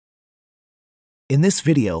In this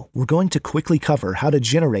video, we're going to quickly cover how to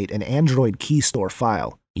generate an Android Keystore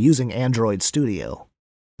file using Android Studio.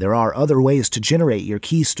 There are other ways to generate your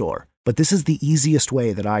Keystore, but this is the easiest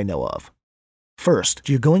way that I know of. First,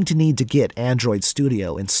 you're going to need to get Android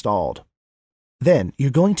Studio installed. Then,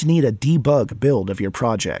 you're going to need a debug build of your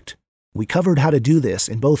project. We covered how to do this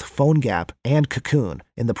in both Phonegap and Cocoon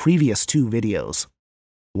in the previous two videos.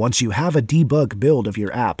 Once you have a debug build of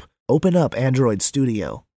your app, open up Android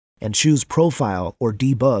Studio and choose Profile or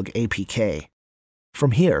Debug APK.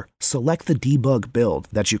 From here, select the debug build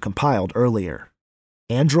that you compiled earlier.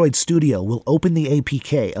 Android Studio will open the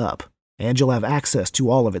APK up, and you'll have access to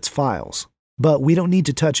all of its files. But we don't need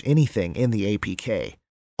to touch anything in the APK.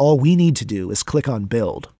 All we need to do is click on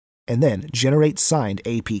Build, and then generate Signed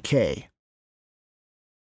Apk.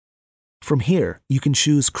 From here, you can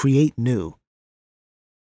choose Create New,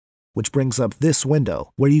 which brings up this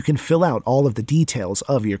window where you can fill out all of the details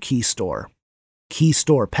of your Keystore.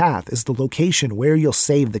 Keystore Path is the location where you'll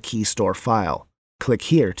save the Keystore file. Click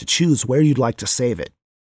here to choose where you'd like to save it.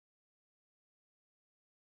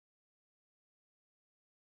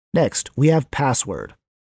 Next, we have Password.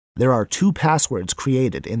 There are two passwords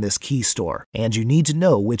created in this Keystore, and you need to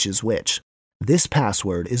know which is which. This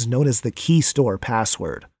password is known as the Keystore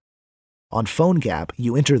Password. On Phonegap,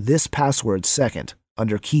 you enter this password second,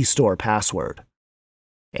 under Keystore Password.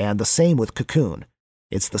 And the same with Cocoon.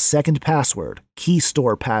 It's the second password,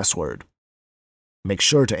 Keystore Password. Make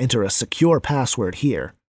sure to enter a secure password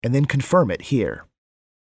here, and then confirm it here.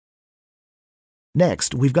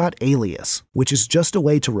 Next, we've got Alias, which is just a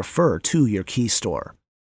way to refer to your Keystore.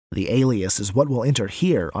 The alias is what we'll enter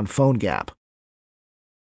here on Phonegap,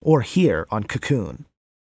 or here on Cocoon.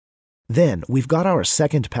 Then, we've got our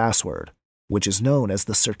second password, which is known as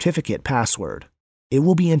the certificate password. It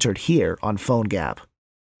will be entered here on Phonegap,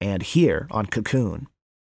 and here on Cocoon.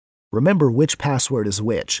 Remember which password is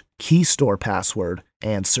which, Keystore Password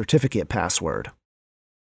and certificate password.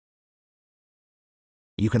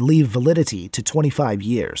 You can leave validity to 25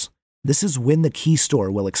 years. This is when the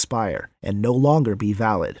Keystore will expire and no longer be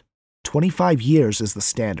valid. 25 years is the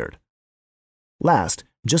standard. Last,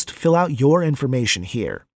 just fill out your information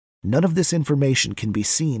here. None of this information can be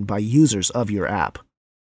seen by users of your app.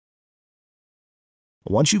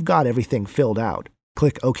 Once you've got everything filled out,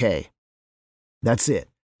 click OK. That's it.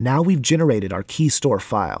 Now we've generated our Keystore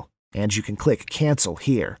file, and you can click Cancel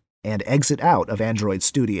here and exit out of Android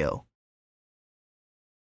Studio.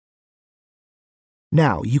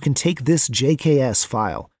 Now you can take this JKS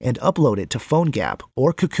file and upload it to Phonegap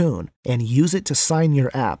or Cocoon and use it to sign your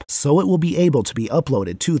app so it will be able to be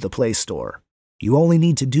uploaded to the Play Store. You only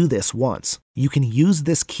need to do this once. You can use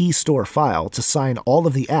this Keystore file to sign all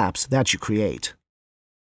of the apps that you create.